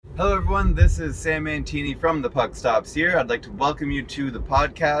Hello everyone, this is Sam Mantini from the Puck Stops here. I'd like to welcome you to the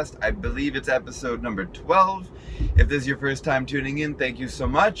podcast. I believe it's episode number 12. If this is your first time tuning in, thank you so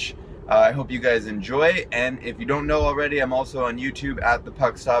much. I hope you guys enjoy, and if you don't know already, I'm also on YouTube at the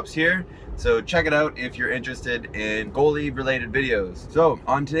Puck Stops here. So check it out if you're interested in goalie related videos. So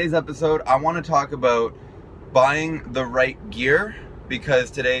on today's episode, I want to talk about buying the right gear because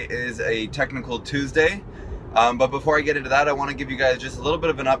today is a technical Tuesday. But before I get into that, I want to give you guys just a little bit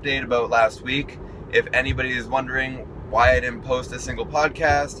of an update about last week. If anybody is wondering why I didn't post a single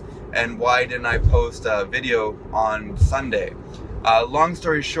podcast and why didn't I post a video on Sunday. Long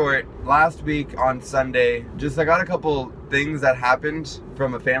story short, last week on Sunday, I got a couple things that happened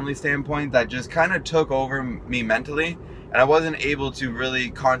from a family standpoint that just kind of took over me mentally. And I wasn't able to really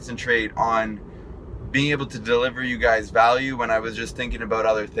concentrate on being able to deliver you guys value when I was just thinking about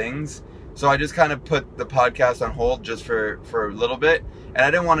other things. So I just kind of put the podcast on hold just for a little bit. And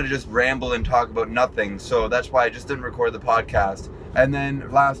I didn't want to just ramble and talk about nothing. So that's why I just didn't record the podcast. And then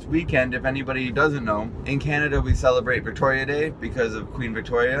last weekend, if anybody doesn't know, in Canada we celebrate Victoria Day because of Queen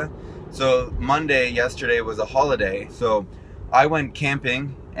Victoria. So yesterday was a holiday. So I went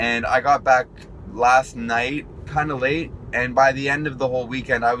camping and I got back last night kind of late. And by the end of the whole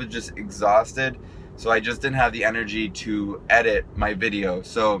weekend, I was just exhausted. So I just didn't have the energy to edit my video.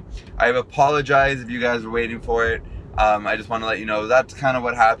 So I apologize if you guys were waiting for it. I just want to let you know that's kind of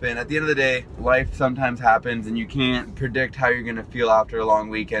what happened. At the end of the day, life sometimes happens and you can't predict how you're going to feel after a long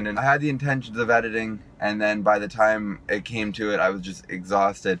weekend. And I had the intentions of editing, and then by the time it came to it, I was just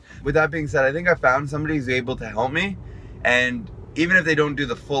exhausted. With that being said, I think I found somebody who's able to help me. And even if they don't do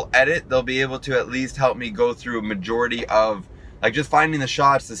the full edit, they'll be able to at least help me go through a majority of just finding the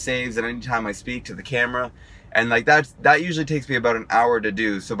shots, the saves, and anytime I speak to the camera. And that usually takes me about an hour to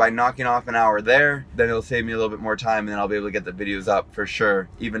do. So by knocking off an hour there, then it'll save me a little bit more time, and then I'll be able to get the videos up for sure,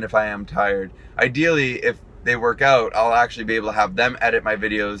 even if I am tired. Ideally, if they work out, I'll actually be able to have them edit my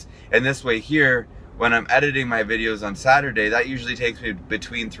videos. And this way here, when I'm editing my videos on Saturday, that usually takes me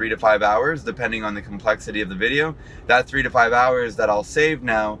between 3 to 5 hours, depending on the complexity of the video. That 3 to 5 hours that I'll save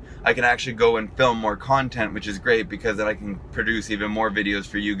now, I can actually go and film more content, which is great because then I can produce even more videos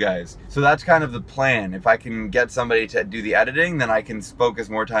for you guys. So that's kind of the plan. If I can get somebody to do the editing, then I can focus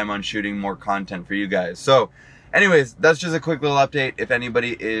more time on shooting more content for you guys. So anyways, that's just a quick little update if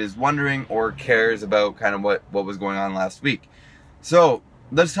anybody is wondering or cares about kind of what was going on last week. So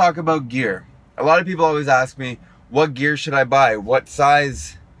let's talk about gear. A lot of people always ask me, what gear should I buy? What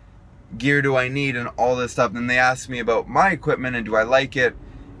size gear do I need? And all this stuff. And they ask me about my equipment and do I like it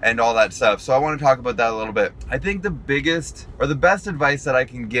and all that stuff. So I want to talk about that a little bit. I think the biggest or the best advice that I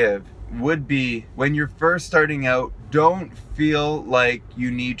can give would be when you're first starting out, don't feel like you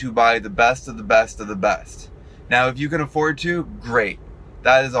need to buy the best of the best of the best. Now, if you can afford to, great.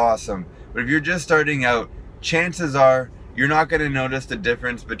 That is awesome. But if you're just starting out, chances are you're not going to notice the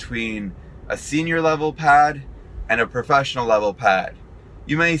difference between a senior level pad and a professional level pad.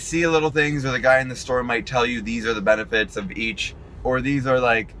 You may see little things, or the guy in the store might tell you these are the benefits of each, or these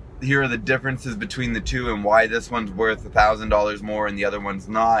are here are the differences between the two and why this one's worth $1,000 more and the other one's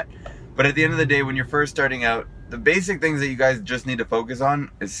not. But at the end of the day, when you're first starting out, the basic things that you guys just need to focus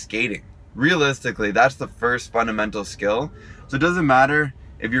on is skating. Realistically, that's the first fundamental skill. So it doesn't matter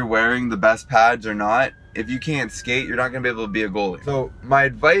if you're wearing the best pads or not. If you can't skate, you're not going to be able to be a goalie. So my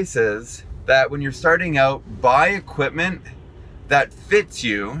advice is that when you're starting out, buy equipment that fits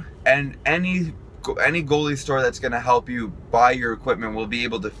you, and any goalie store that's going to help you buy your equipment will be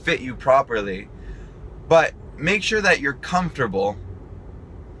able to fit you properly. But make sure that you're comfortable,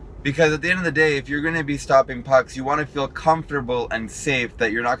 because at the end of the day, if you're going to be stopping pucks, you want to feel comfortable and safe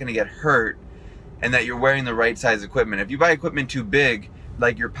that you're not going to get hurt and that you're wearing the right size equipment. If you buy equipment too big,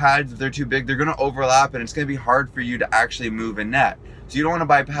 like your pads, if they're too big, they're going to overlap and it's going to be hard for you to actually move in net. So you don't want to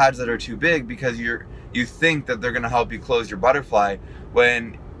buy pads that are too big because you think that they're going to help you close your butterfly,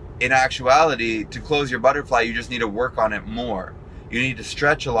 when in actuality, to close your butterfly, you just need to work on it more. You need to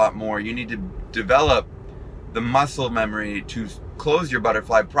stretch a lot more. You need to develop the muscle memory to close your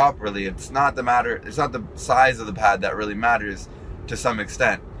butterfly properly. It's not the size of the pad that really matters to some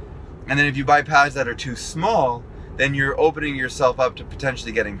extent. And then if you buy pads that are too small, then you're opening yourself up to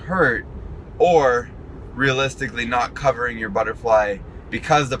potentially getting hurt, or realistically not covering your butterfly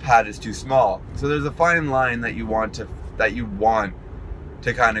because the pad is too small. So there's a fine line that you want to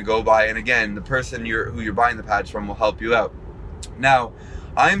kind of go by. And again, the person who you're buying the pads from will help you out. Now,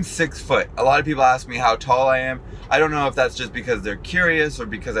 I'm 6 foot. A lot of people ask me how tall I am. I don't know if that's just because they're curious or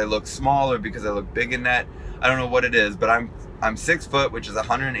because I look small or because I look big in net. I don't know what it is, but I'm 6 foot, which is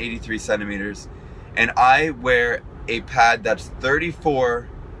 183 centimeters. And I wear a pad that's 34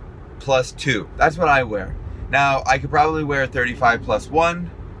 plus 2. That's what I wear. Now, I could probably wear 35 plus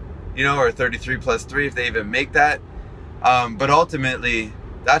 1, you know, or 33 plus 3 if they even make that. But ultimately,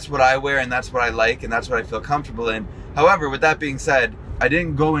 that's what I wear and that's what I like and that's what I feel comfortable in. However, with that being said, I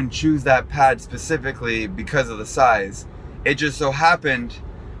didn't go and choose that pad specifically because of the size. It just so happened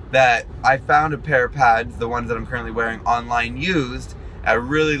that I found a pair of pads, the ones that I'm currently wearing online used. I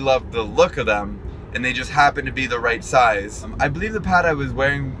really loved the look of them and they just happened to be the right size. I believe the pad I was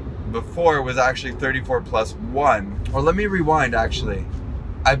wearing before was actually 34 plus 1. Or let me rewind actually.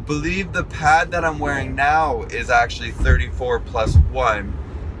 I believe the pad that I'm wearing now is actually 34 plus 1.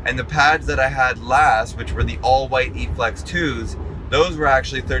 And the pads that I had last, which were the all-white E-Flex 2s, those were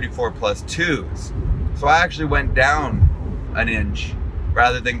actually 34 plus 2s. So I actually went down an inch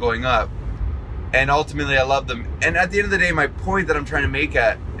rather than going up. And ultimately I love them. And at the end of the day, my point that I'm trying to make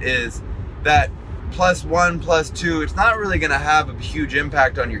is that plus 1, plus 2, it's not really gonna have a huge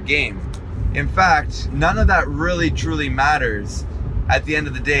impact on your game. In fact, none of that really truly matters at the end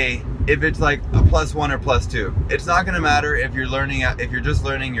of the day if it's like a plus 1 or plus 2. It's not gonna matter if you're learning, if you're just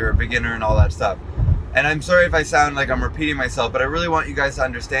learning, you're a beginner and all that stuff. And I'm sorry if I sound like I'm repeating myself, but I really want you guys to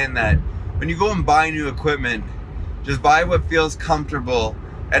understand that when you go and buy new equipment, just buy what feels comfortable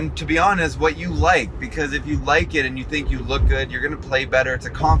and, to be honest, what you like. Because if you like it and you think you look good, you're gonna play better. It's a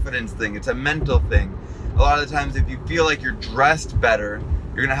confidence thing, it's a mental thing. A lot of the times if you feel like you're dressed better,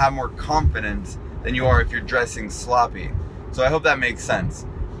 you're gonna have more confidence than you are if you're dressing sloppy. So I hope that makes sense.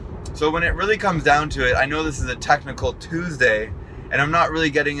 So when it really comes down to it, I know this is a technical Tuesday and I'm not really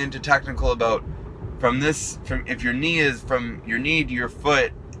getting into technical about if your knee is from your knee to your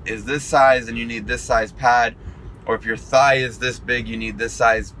foot is this size and you need this size pad, or if your thigh is this big, you need this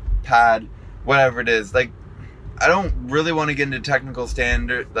size pad, whatever it is. Like, I don't really want to get into technical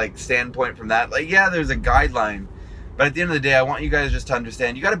standpoint from that. Like, yeah, there's a guideline, but at the end of the day, I want you guys just to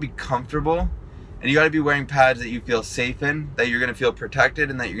understand, you got to be comfortable and you got to be wearing pads that you feel safe in, that you're going to feel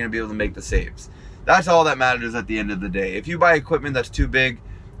protected and that you're going to be able to make the saves. That's all that matters at the end of the day. If you buy equipment that's too big,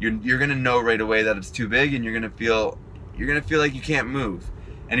 you're going to know right away that it's too big and you're going to feel like you can't move.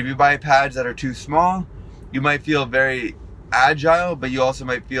 And if you buy pads that are too small, you might feel very agile, but you also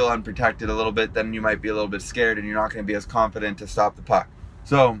might feel unprotected a little bit. Then you might be a little bit scared and you're not going to be as confident to stop the puck.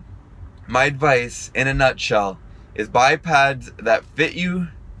 So my advice in a nutshell is buy pads that fit you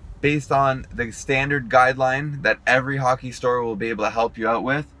based on the standard guideline that every hockey store will be able to help you out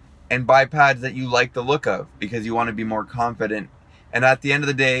with, and buy pads that you like the look of because you want to be more confident. And at the end of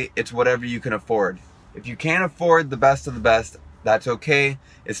the day, it's whatever you can afford. If you can't afford the best of the best, that's okay,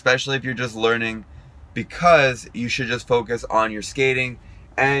 especially if you're just learning, because you should just focus on your skating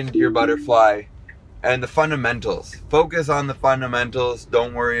and your butterfly and the fundamentals. Focus on the fundamentals.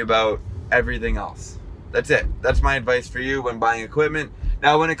 Don't worry about everything else. That's it. That's my advice for you when buying equipment.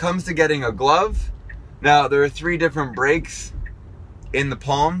 Now, when it comes to getting a glove, now there are 3 different breaks in the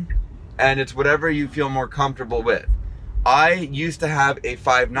palm, and it's whatever you feel more comfortable with. I used to have a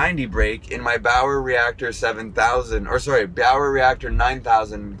 590 break in my Bauer Reactor 7000, or sorry, Bauer Reactor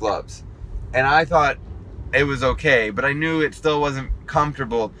 9000 gloves. And I thought it was okay, but I knew it still wasn't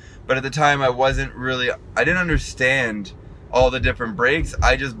comfortable. But at the time I didn't understand all the different breaks.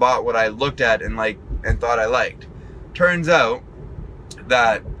 I just bought what I looked at and thought I liked. Turns out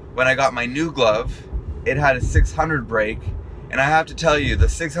that when I got my new glove, it had a 600 break. And I have to tell you, the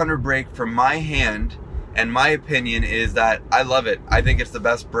 600 break for my hand, and my opinion is that I love it. I think it's the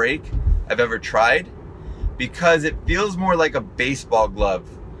best break I've ever tried because it feels more like a baseball glove,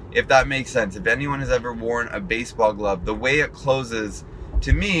 if that makes sense. If anyone has ever worn a baseball glove, the way it closes,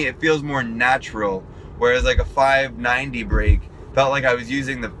 to me, it feels more natural. Whereas like a 590 break felt like I was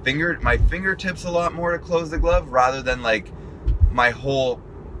using my fingertips a lot more to close the glove rather than like my whole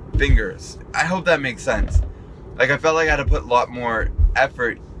fingers. I hope that makes sense. Like, I felt like I had to put a lot more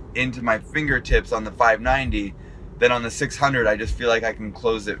effort into my fingertips on the 590 than on the 600. I just feel like I can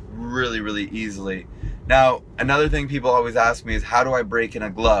close it really, really easily. Now, another thing people always ask me is, how do I break in a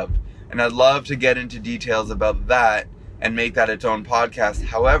glove? And I'd love to get into details about that and make that its own podcast.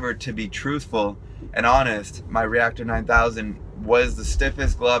 However, to be truthful and honest, my Reactor 9000 was the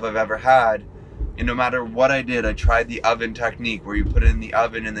stiffest glove I've ever had. And no matter what I did, I tried the oven technique where you put it in the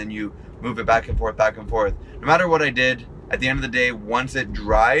oven and then you move it back and forth, back and forth. No matter what I did, at the end of the day, once it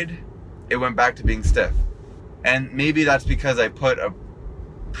dried, it went back to being stiff. And maybe that's because I put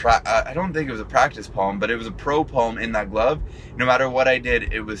I don't think it was a practice palm, but it was a pro palm in that glove. No matter what I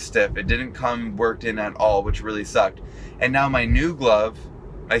did, it was stiff. It didn't come worked in at all, which really sucked. And now my new glove,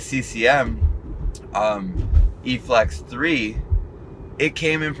 my CCM E-Flex 3, it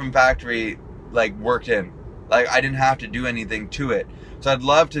came in from factory, like, worked in. Like, I didn't have to do anything to it. So I'd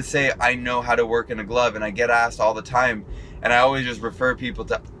love to say I know how to work in a glove, and I get asked all the time, and I always just refer people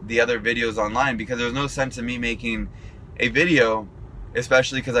to the other videos online, because there's no sense in me making a video,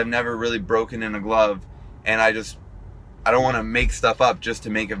 especially because I've never really broken in a glove, and I don't want to make stuff up just to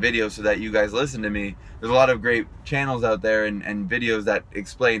make a video so that you guys listen to me. There's a lot of great channels out there and videos that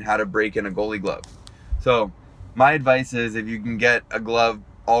explain how to break in a goalie glove. So my advice is, if you can get a glove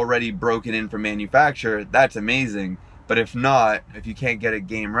already broken in from manufacturer, that's amazing. But if not, if you can't get it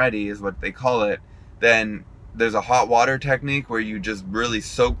game ready, is what they call it, then there's a hot water technique where you just really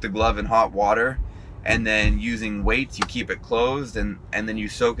soak the glove in hot water, and then using weights you keep it closed, and then you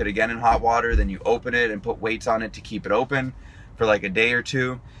soak it again in hot water, then you open it and put weights on it to keep it open for like a day or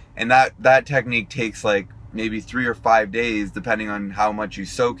two. And that technique takes like maybe 3 or 5 days, depending on how much you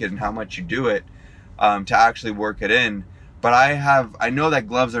soak it and how much you do it, to actually work it in. But I know that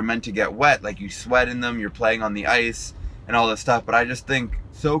gloves are meant to get wet, like you sweat in them, you're playing on the ice and all this stuff, but I just think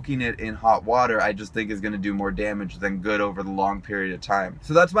soaking it in hot water, I just think is going to do more damage than good over the long period of time.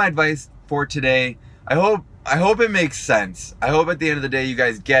 So that's my advice for today. I hope it makes sense. I hope at the end of the day you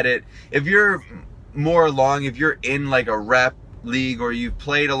guys get it. If you're more along, if you're in like a rep league or you've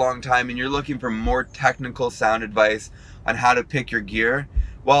played a long time and you're looking for more technical sound advice on how to pick your gear,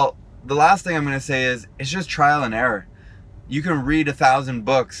 well, the last thing I'm going to say is it's just trial and error. You can read 1,000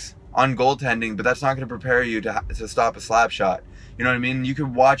 books on goaltending, but that's not going to prepare you to stop a slap shot. You know what I mean? You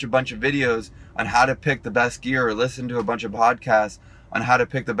could watch a bunch of videos on how to pick the best gear, or listen to a bunch of podcasts on how to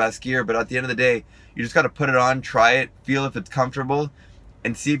pick the best gear, but at the end of the day, you just got to put it on, try it, feel if it's comfortable,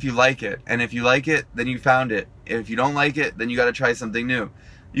 and see if you like it. And if you like it, then you found it. If you don't like it, then you got to try something new.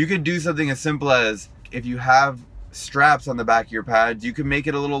 You could do something as simple as, if you have straps on the back of your pads, you can make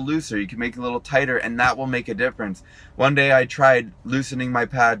it a little looser, you can make it a little tighter, and that will make a difference. One day I tried loosening my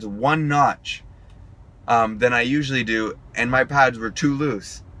pads 1 notch than I usually do, and my pads were too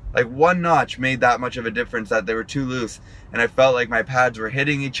loose. Like 1 notch made that much of a difference, that they were too loose, and I felt like my pads were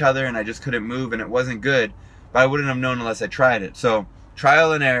hitting each other and I just couldn't move, and it wasn't good. But I wouldn't have known unless I tried it. So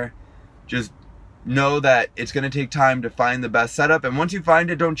trial and error. Just know that it's going to take time to find the best setup, and once you find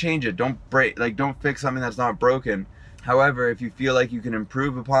it, don't change it. Don't fix something that's not broken. However, if you feel like you can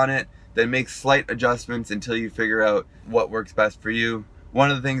improve upon it, then make slight adjustments until you figure out what works best for you. One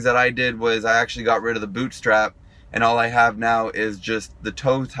of the things that I did was I actually got rid of the boot strap, and all I have now is just the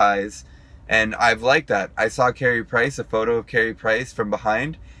toe ties, and I've liked that. I saw Carey Price, a photo of Carey Price from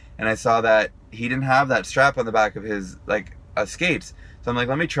behind, and I saw that he didn't have that strap on the back of his skates. So I'm like,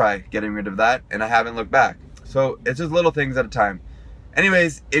 let me try getting rid of that, and I haven't looked back. So it's just little things at a time.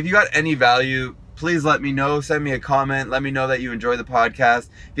 Anyways, if you got any value, please let me know. Send me a comment. Let me know that you enjoy the podcast.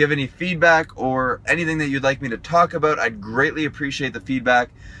 If you have any feedback or anything that you'd like me to talk about, I'd greatly appreciate the feedback,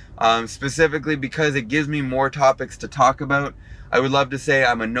 specifically because it gives me more topics to talk about. I would love to say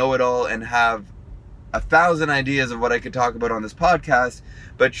I'm a know-it-all and have 1,000 ideas of what I could talk about on this podcast,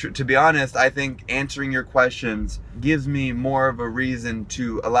 but to be honest, I think answering your questions gives me more of a reason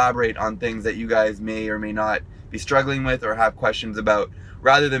to elaborate on things that you guys may or may not be struggling with or have questions about,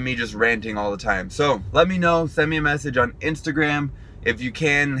 rather than me just ranting all the time. So let me know, send me a message on Instagram. If you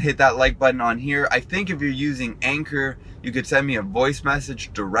can, hit that like button on here. I think if you're using Anchor, you could send me a voice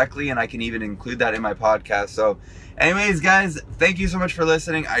message directly, and I can even include that in my podcast. So anyways, guys, thank you so much for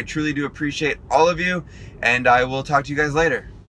listening. I truly do appreciate all of you, and I will talk to you guys later.